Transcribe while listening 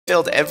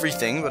failed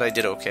everything, but I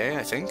did okay,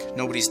 I think.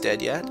 Nobody's dead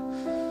yet.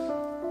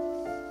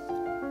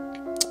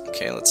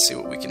 Okay, let's see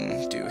what we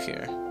can do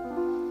here.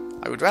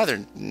 I would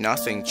rather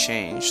nothing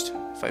changed.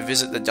 If I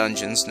visit the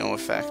dungeons, no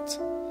effect.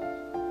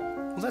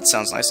 Well, that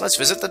sounds nice. Let's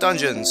visit the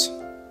dungeons.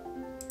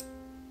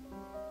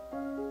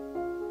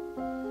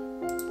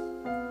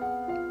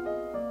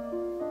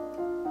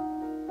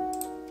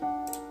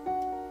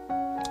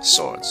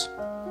 Swords.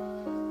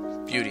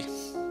 Beauty.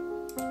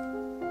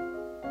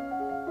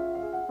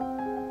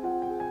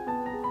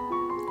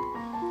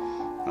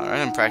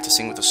 Alright, I'm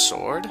practicing with a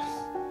sword.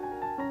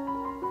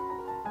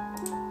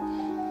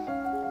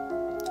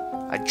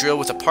 I drill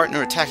with a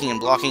partner, attacking and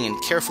blocking in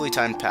carefully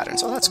timed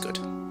patterns. Oh, that's good.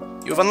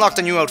 You have unlocked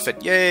a new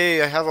outfit.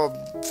 Yay, I have a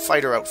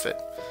fighter outfit.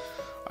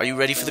 Are you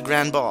ready for the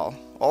grand ball?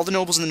 All the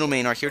nobles in the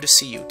domain are here to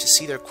see you, to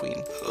see their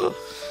queen.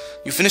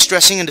 You finish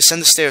dressing and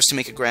descend the stairs to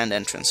make a grand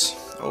entrance.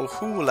 Oh,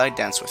 who will I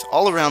dance with?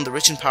 All around, the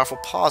rich and powerful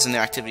pause in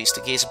their activities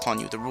to gaze upon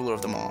you, the ruler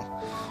of them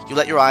all. You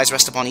let your eyes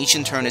rest upon each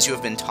in turn as you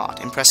have been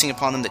taught, impressing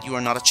upon them that you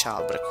are not a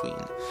child, but a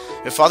queen.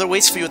 Your father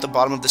waits for you at the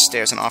bottom of the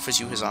stairs and offers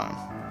you his arm.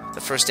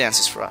 The first dance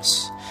is for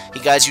us. He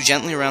guides you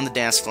gently around the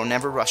dance floor,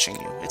 never rushing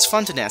you. It's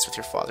fun to dance with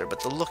your father,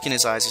 but the look in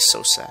his eyes is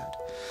so sad.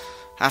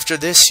 After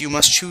this, you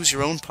must choose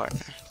your own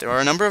partner. There are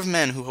a number of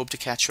men who hope to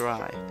catch your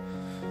eye.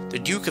 The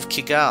Duke of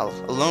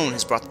Kigal alone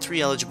has brought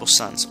 3 eligible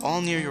sons,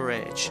 all near your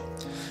age.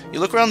 You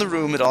look around the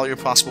room at all your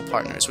possible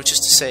partners, which is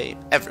to say,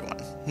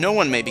 everyone. No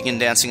one may begin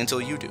dancing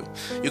until you do.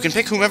 You can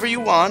pick whomever you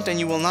want, and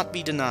you will not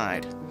be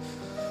denied.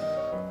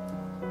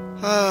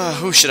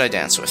 Who should I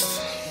dance with?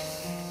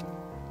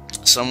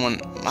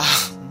 Someone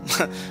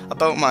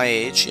about my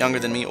age, younger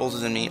than me, older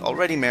than me,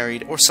 already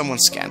married, or someone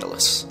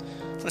scandalous.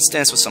 Let's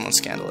dance with someone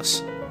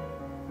scandalous.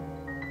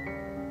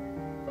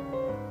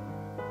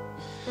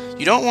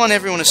 You don't want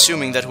everyone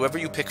assuming that whoever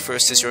you pick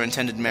first is your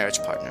intended marriage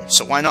partner,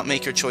 so why not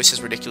make your choice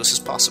as ridiculous as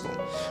possible?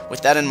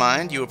 With that in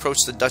mind, you approach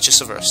the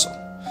Duchess of Ursel.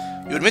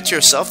 You admit to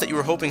yourself that you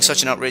were hoping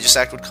such an outrageous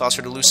act would cause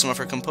her to lose some of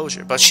her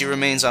composure, but she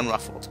remains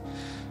unruffled.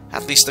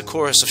 At least the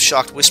chorus of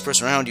shocked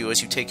whispers around you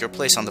as you take your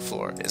place on the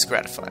floor is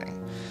gratifying.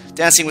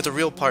 Dancing with a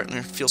real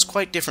partner feels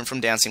quite different from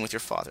dancing with your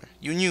father.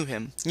 You knew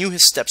him, knew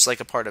his steps like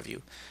a part of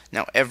you.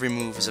 Now every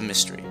move is a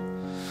mystery.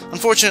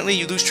 Unfortunately,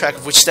 you lose track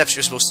of which steps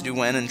you're supposed to do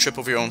when and trip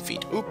over your own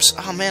feet. Oops,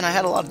 oh man, I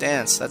had a lot of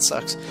dance. That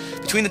sucks.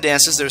 Between the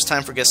dances, there is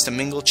time for guests to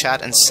mingle,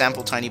 chat, and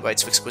sample tiny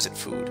bites of exquisite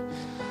food.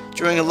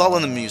 During a lull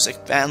in the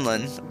music,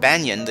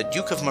 Banyan, the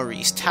Duke of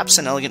Maurice, taps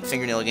an elegant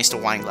fingernail against a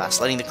wine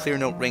glass, letting the clear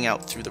note ring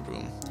out through the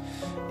room.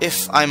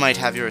 If I might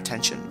have your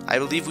attention, I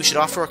believe we should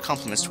offer our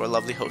compliments to our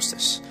lovely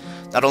hostess.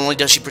 Not only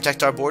does she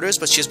protect our borders,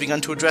 but she has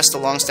begun to address the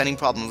long-standing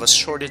problem of a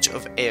shortage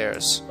of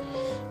heirs.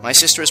 My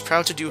sister is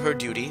proud to do her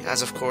duty,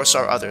 as of course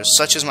are others,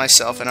 such as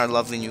myself and our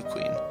lovely new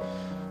queen.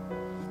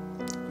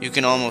 You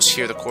can almost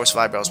hear the coarse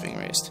eyebrows being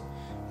raised.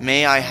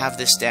 May I have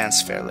this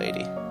dance, fair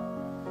lady?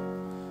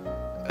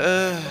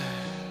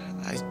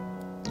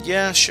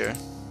 Yeah, sure.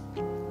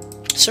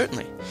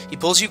 Certainly. He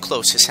pulls you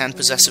close, his hand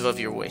possessive of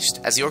your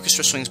waist, as the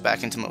orchestra swings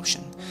back into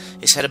motion.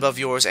 His head above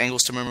yours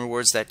angles to murmur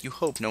words that you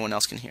hope no one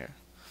else can hear.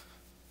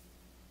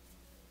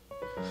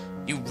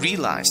 You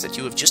realize that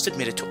you have just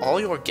admitted to all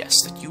your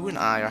guests that you and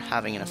I are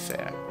having an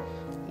affair.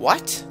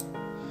 What?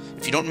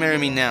 If you don't marry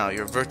me now,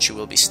 your virtue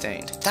will be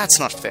stained. That's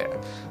not fair.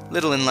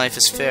 Little in life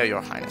is fair,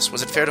 your highness.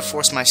 Was it fair to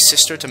force my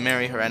sister to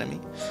marry her enemy?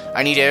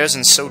 I need heirs,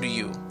 and so do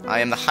you. I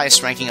am the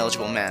highest-ranking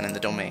eligible man in the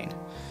domain.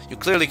 You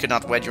clearly could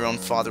not wed your own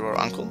father or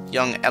uncle.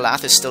 Young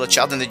Elath is still a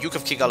child, and the Duke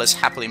of Kigal is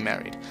happily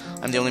married.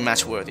 I'm the only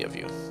match worthy of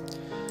you.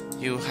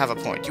 You have a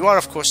point. You are,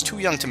 of course, too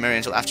young to marry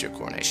until after your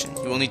coronation.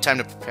 You will need time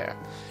to prepare.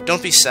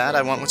 Don't be sad.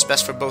 I want what's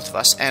best for both of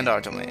us and our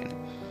domain.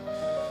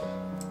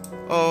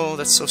 Oh,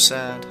 that's so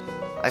sad.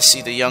 I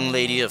see the young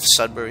lady of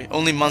Sudbury,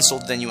 only months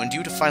older than you, and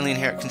due to finally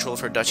inherit control of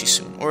her duchy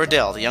soon. Or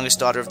Adele, the youngest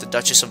daughter of the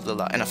Duchess of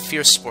Lilla, and a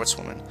fierce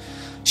sportswoman.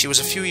 She was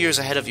a few years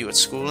ahead of you at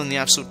school and the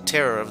absolute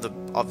terror of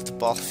the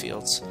ball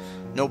fields.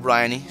 No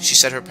Bryony. She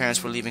said her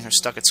parents were leaving her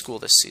stuck at school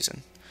this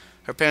season.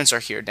 Her parents are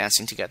here,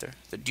 dancing together,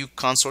 the Duke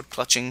Consort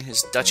clutching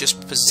his Duchess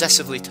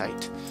possessively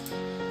tight.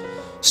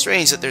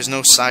 Strange that there's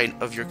no sign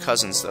of your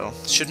cousins, though.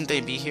 Shouldn't they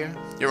be here?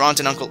 Your aunt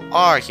and uncle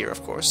are here,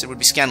 of course. It would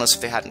be scandalous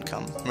if they hadn't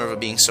come, Merva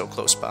being so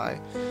close by.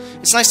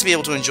 It's nice to be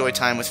able to enjoy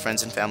time with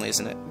friends and family,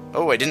 isn't it?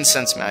 Oh, I didn't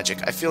sense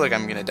magic. I feel like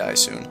I'm gonna die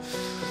soon.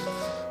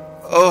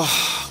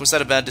 Oh, was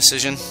that a bad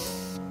decision?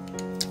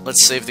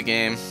 Let's save the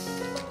game.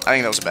 I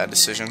think that was a bad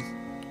decision.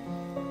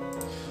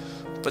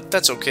 But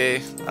that's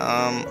okay.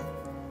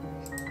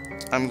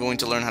 I'm going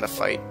to learn how to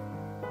fight.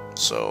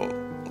 So,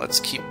 let's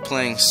keep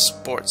playing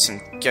sports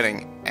and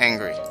getting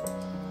angry.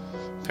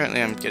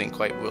 Apparently I'm getting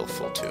quite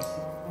willful, too.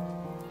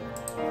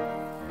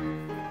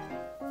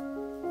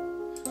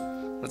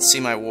 Let's see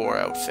my war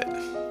outfit.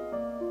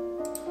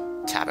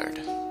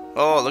 Tabard.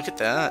 Oh, look at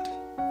that.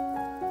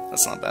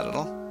 That's not bad at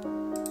all.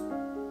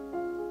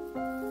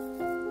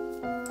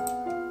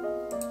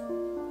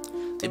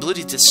 The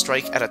ability to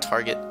strike a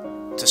target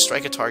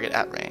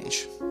at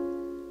range.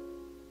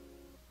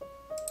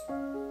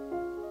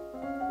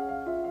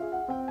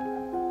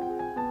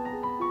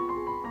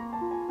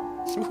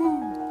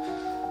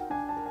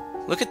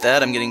 Woohoo! Look at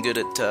that, I'm getting good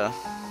at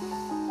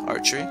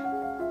archery.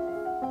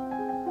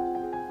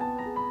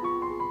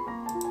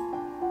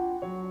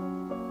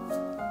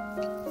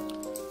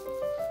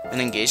 An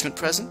engagement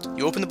present?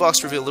 You open the box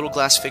to reveal a little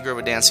glass figure of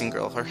a dancing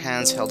girl, her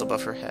hands held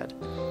above her head.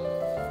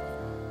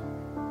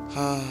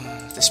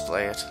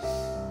 Display it.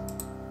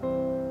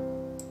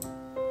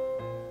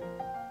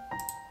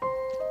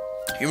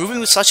 You're moving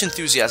with such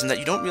enthusiasm that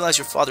you don't realize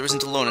your father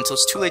isn't alone until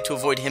it's too late to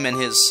avoid him and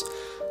his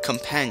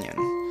companion.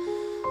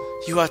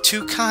 You are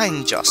too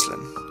kind,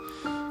 Jocelyn.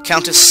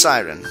 Countess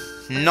Siren,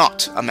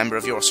 not a member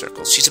of your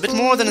circles. She's a bit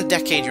more than a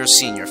decade your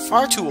senior,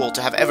 far too old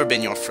to have ever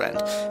been your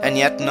friend, and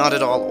yet not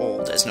at all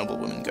old as noble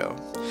women go.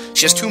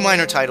 She has 2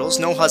 minor titles,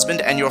 no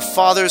husband, and your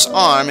father's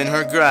arm in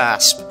her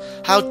grasp.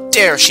 How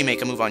dare she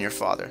make a move on your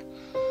father?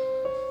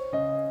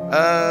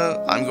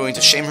 I'm going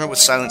to shame her with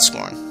silent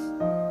scorn.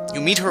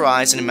 You meet her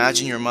eyes and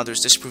imagine your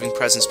mother's disapproving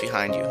presence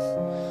behind you.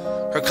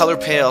 Her color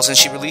pales and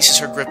she releases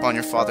her grip on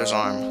your father's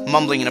arm,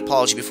 mumbling an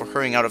apology before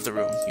hurrying out of the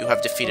room. You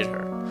have defeated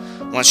her.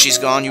 Once she's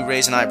gone, you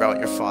raise an eyebrow at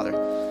your father.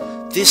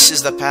 This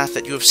is the path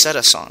that you have set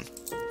us on.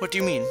 What do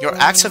you mean? Your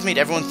acts have made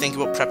everyone think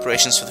about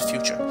preparations for the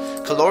future.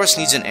 Caloris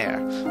needs an heir.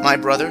 My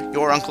brother,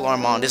 your Uncle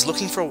Armand, is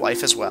looking for a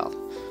wife as well.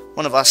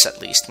 One of us,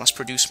 at least, must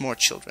produce more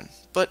children.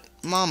 But,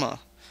 Mama,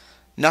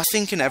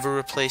 nothing can ever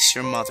replace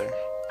your mother.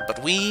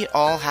 But we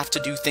all have to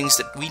do things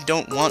that we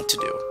don't want to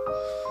do.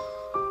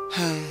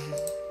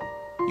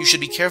 You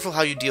should be careful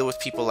how you deal with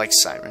people like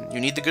Siren. You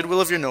need the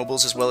goodwill of your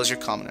nobles as well as your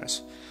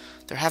commoners.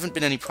 There haven't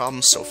been any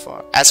problems so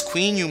far. As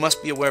queen, you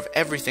must be aware of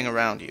everything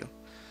around you.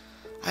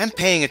 I am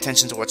paying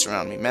attention to what's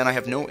around me. Man, I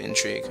have no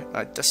intrigue.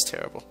 That's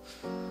terrible.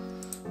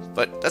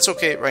 But that's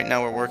okay. Right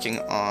now we're working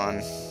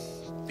on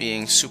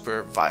being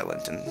super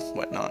violent and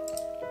whatnot.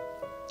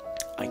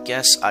 I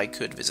guess I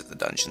could visit the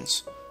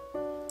dungeons.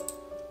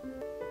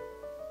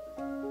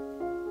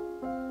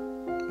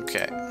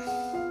 Okay.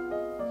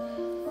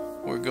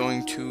 We're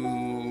going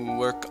to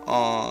work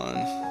on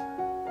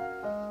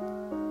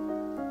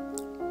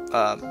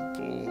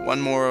one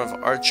more of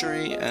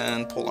archery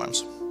and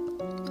polearms.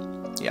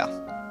 Yeah.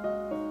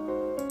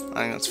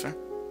 I think that's fair.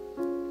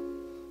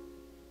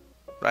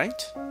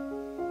 Right?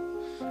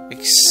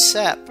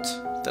 Except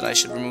that I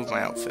should remove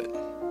my outfit.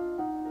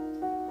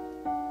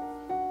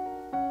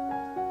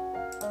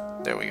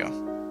 There we go.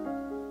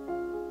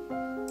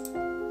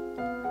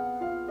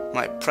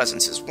 My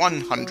presence is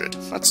 100.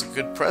 That's a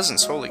good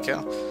presence, holy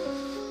cow.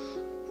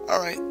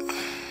 Alright,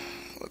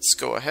 let's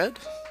go ahead.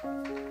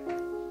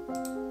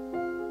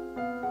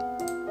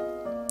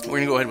 We're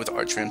gonna go ahead with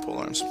archery and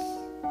polearms.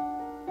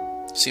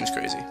 Seems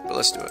crazy, but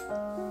let's do it.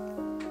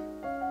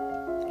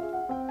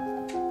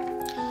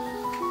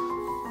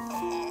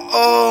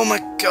 Oh my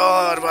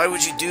god, why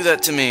would you do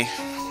that to me?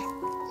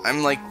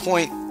 I'm like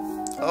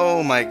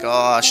oh my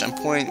gosh, I'm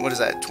what is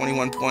that,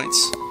 21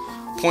 points?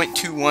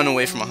 0.21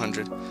 away from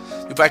 100.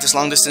 You practice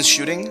long-distance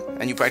shooting,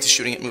 and you practice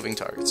shooting at moving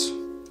targets.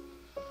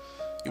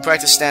 You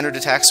practice standard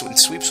attacks and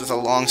sweeps with a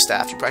long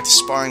staff. You practice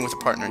sparring with a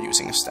partner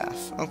using a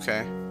staff.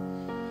 Okay.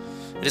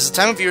 It is the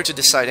time of year to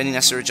decide any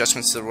necessary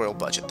adjustments to the royal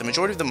budget. The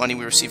majority of the money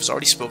we receive is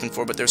already spoken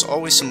for, but there's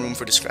always some room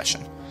for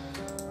discretion.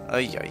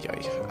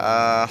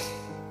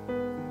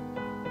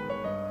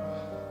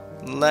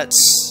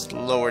 Let's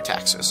lower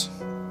taxes.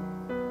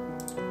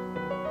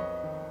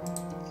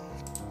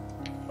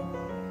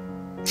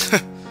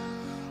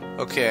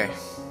 Okay.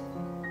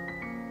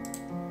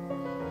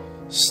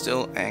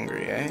 Still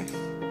angry, eh?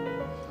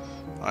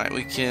 Alright,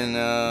 we can,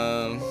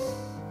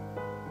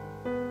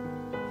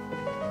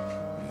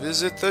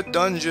 visit the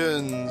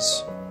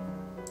dungeons!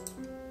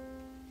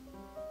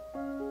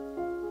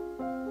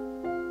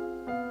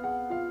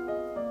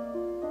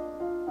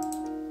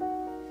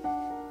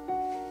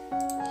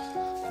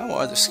 How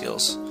are the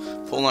skills?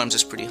 Polearms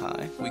is pretty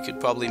high. We could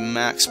probably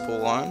max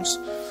polearms.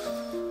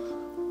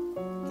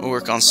 We'll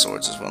work on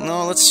swords as well.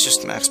 No, let's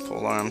just max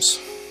polearms.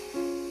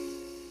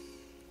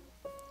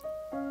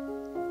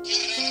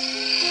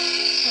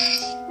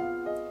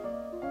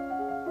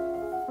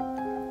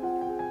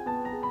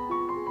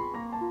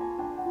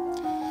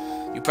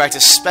 You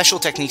practice special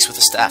techniques with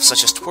the staff,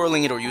 such as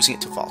twirling it or using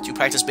it to vault. You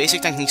practice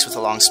basic techniques with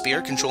a long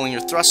spear, controlling your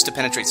thrust to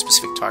penetrate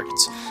specific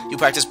targets. You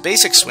practice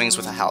basic swings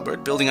with a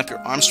halberd, building up your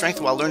arm strength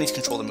while learning to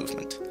control the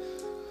movement.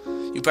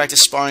 You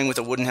practice sparring with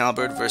a wooden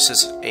halberd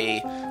versus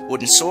a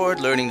wooden sword,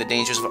 learning the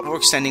dangers of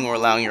overextending or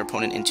allowing your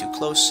opponent in too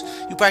close.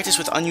 You practice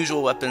with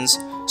unusual weapons,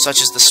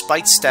 such as the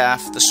spite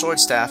staff, the sword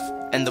staff,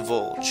 and the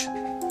volge.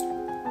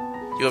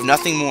 You have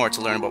nothing more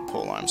to learn about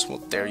polearms. Well,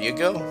 there you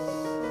go.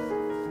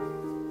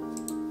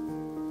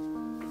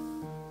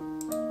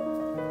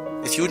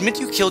 If you admit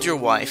you killed your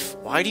wife,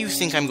 why do you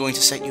think I'm going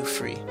to set you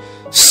free?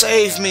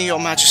 Save me, your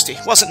majesty.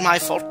 Wasn't my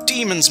fault.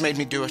 Demons made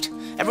me do it.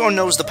 Everyone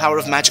knows the power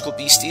of magical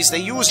beasties. They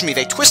used me.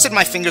 They twisted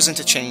my fingers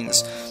into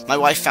chains. My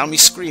wife found me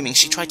screaming.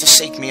 She tried to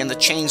shake me, and the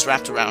chains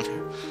wrapped around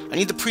her. I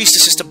need the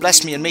priestesses to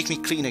bless me and make me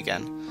clean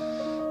again.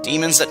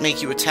 Demons that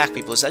make you attack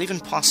people. Is that even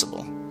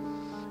possible?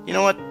 You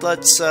know what?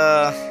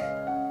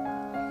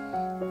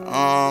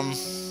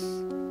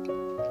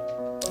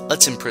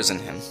 Let's imprison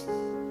him.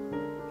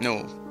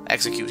 No,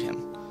 execute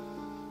him.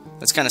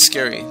 That's kind of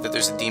scary that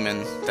there's a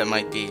demon that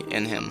might be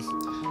in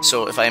him.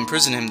 So if I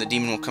imprison him, the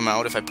demon will come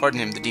out. If I pardon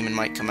him, the demon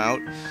might come out.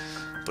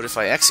 But if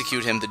I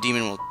execute him, the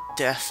demon will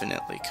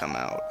definitely come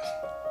out.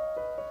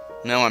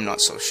 Now I'm not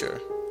so sure.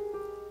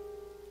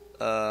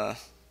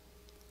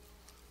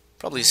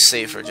 Probably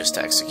safer just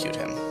to execute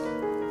him.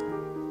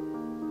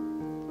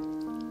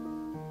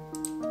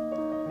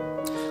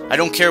 I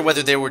don't care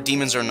whether there were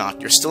demons or not.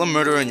 You're still a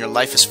murderer and your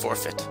life is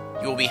forfeit.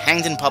 You will be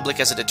hanged in public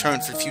as a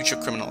deterrent for future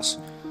criminals.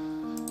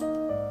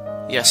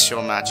 Yes,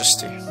 Your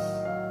Majesty.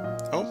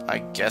 Oh, I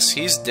guess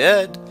he's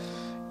dead.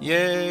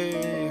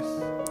 Yay.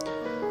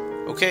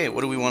 Okay,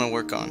 what do we want to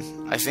work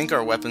on? I think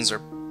our weapons are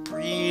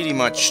pretty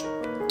much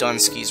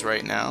Dunskies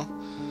right now.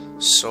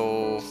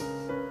 So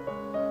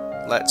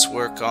let's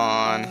work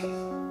on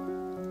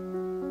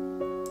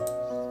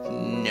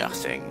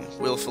nothing.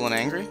 Willful and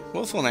Angry?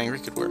 Willful and Angry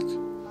could work.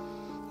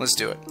 Let's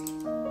do it.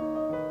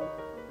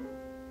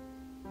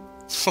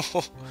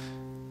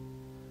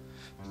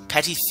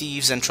 Petty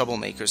thieves and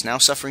troublemakers, now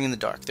suffering in the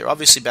dark. They're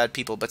obviously bad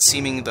people, but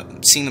seeing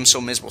them so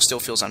miserable still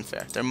feels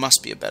unfair. There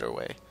must be a better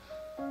way.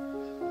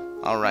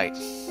 Alright.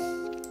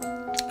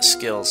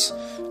 Skills.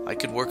 I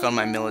could work on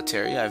my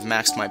military. I've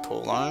maxed my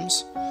pole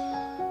arms.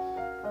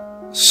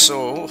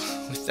 So,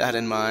 with that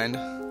in mind,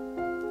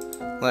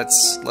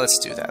 let's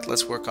do that.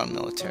 Let's work on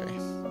military.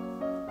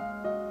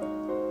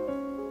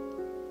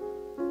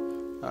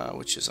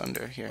 Which is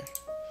under here.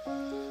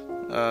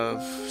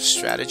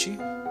 Strategy.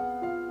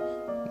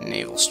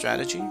 Naval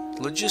strategy.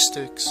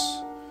 Logistics.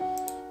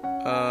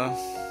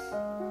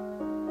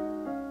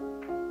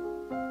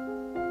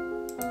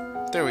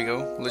 There we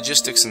go.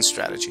 Logistics and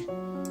strategy.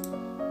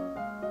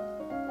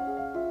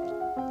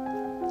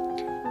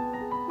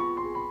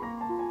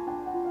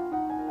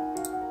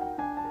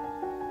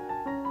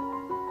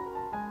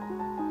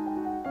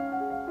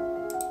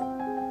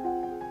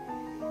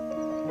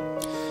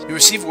 You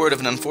received word of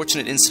an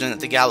unfortunate incident at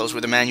the gallows where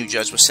the man you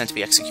judged was sent to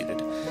be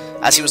executed.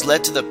 As he was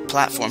led to the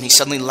platform, he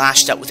suddenly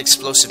lashed out with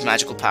explosive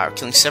magical power,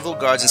 killing several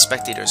guards and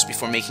spectators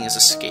before making his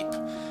escape.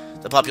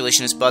 The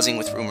population is buzzing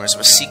with rumors of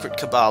a secret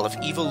cabal of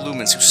evil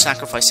lumens who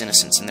sacrifice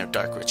innocents in their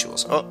dark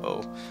rituals.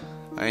 Uh-oh.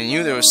 I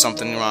knew there was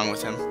something wrong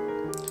with him.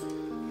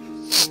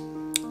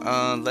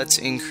 Let's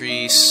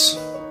increase...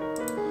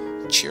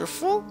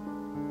 cheerful?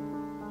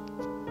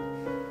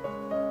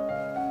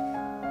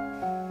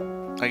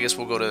 I guess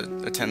we'll go to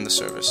attend the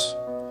service.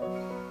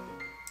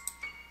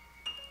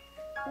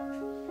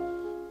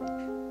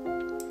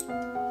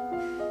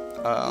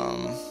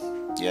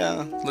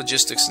 Yeah,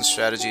 logistics and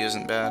strategy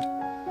isn't bad.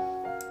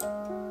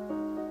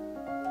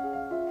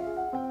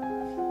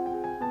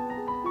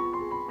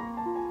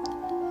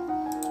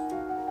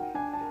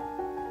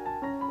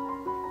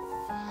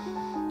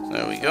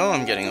 There we go,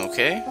 I'm getting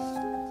okay.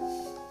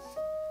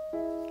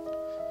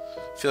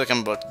 I feel like I'm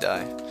about to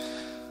die.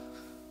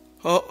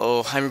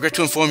 Uh-oh, I regret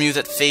to inform you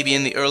that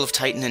Fabian, the Earl of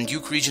Titan and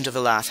Duke Regent of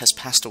Elath, has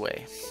passed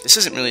away. This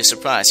isn't really a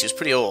surprise, he was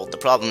pretty old. The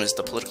problem is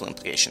the political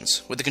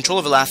implications. With the control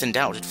of Elath in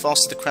doubt, it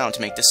falls to the crown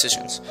to make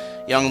decisions.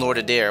 Young Lord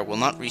Adair will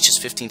not reach his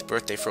 15th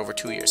birthday for over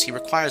 2 years. He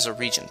requires a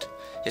regent.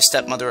 His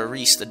stepmother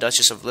Aris, the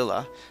Duchess of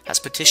Lilla, has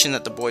petitioned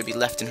that the boy be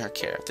left in her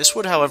care. This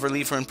would, however,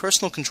 leave her in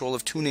personal control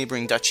of 2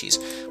 neighboring duchies,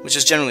 which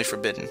is generally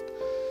forbidden.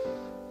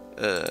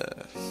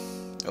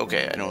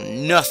 Okay, I know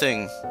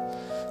nothing.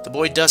 The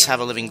boy does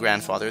have a living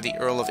grandfather, the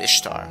Earl of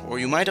Ishtar, or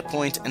you might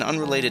appoint an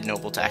unrelated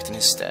noble to act in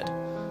his stead.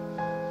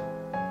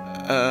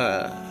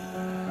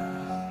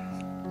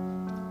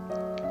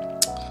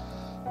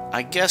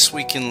 I guess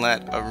we can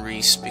let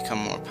Aris become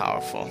more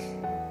powerful.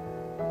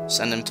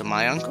 Send him to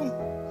my uncle?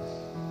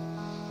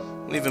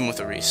 Leave him with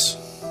Aris.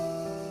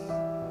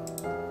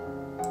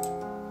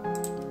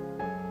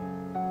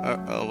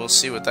 We'll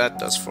see what that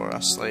does for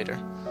us later.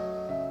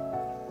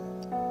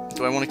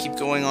 Do I want to keep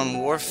going on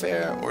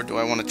warfare, or do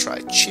I want to try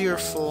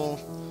cheerful?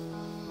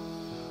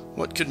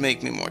 What could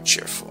make me more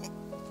cheerful?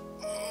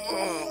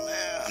 Oh,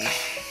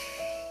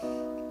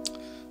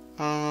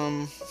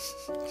 man.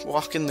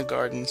 Walk in the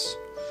gardens.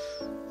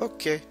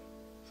 Okay.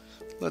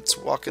 Let's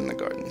walk in the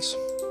gardens.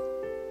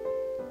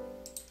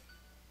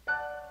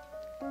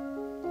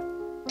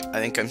 I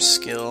think I'm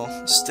still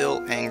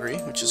angry,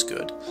 which is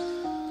good.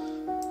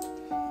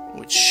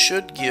 Which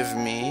should give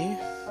me,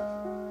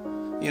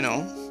 you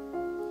know,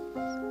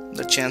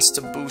 the chance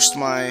to boost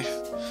my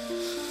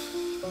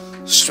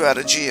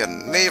strategy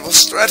and naval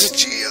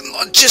strategy and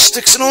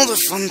logistics and all the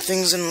fun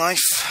things in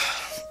life.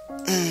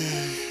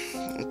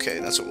 Okay,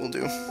 that's what we'll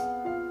do.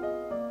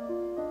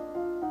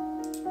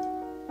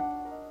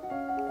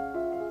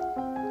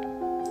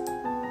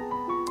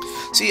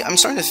 See, I'm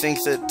starting to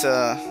think that,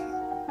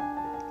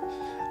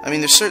 I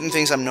mean, there's certain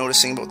things I'm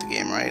noticing about the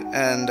game, right?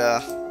 And,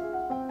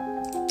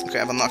 okay,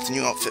 I've unlocked a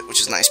new outfit, which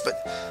is nice, but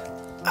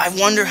I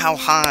wonder how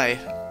high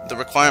the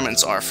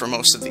requirements are for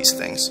most of these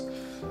things.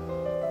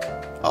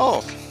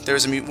 Oh,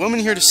 there's a woman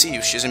here to see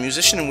you. She is a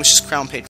musician and wishes crown paid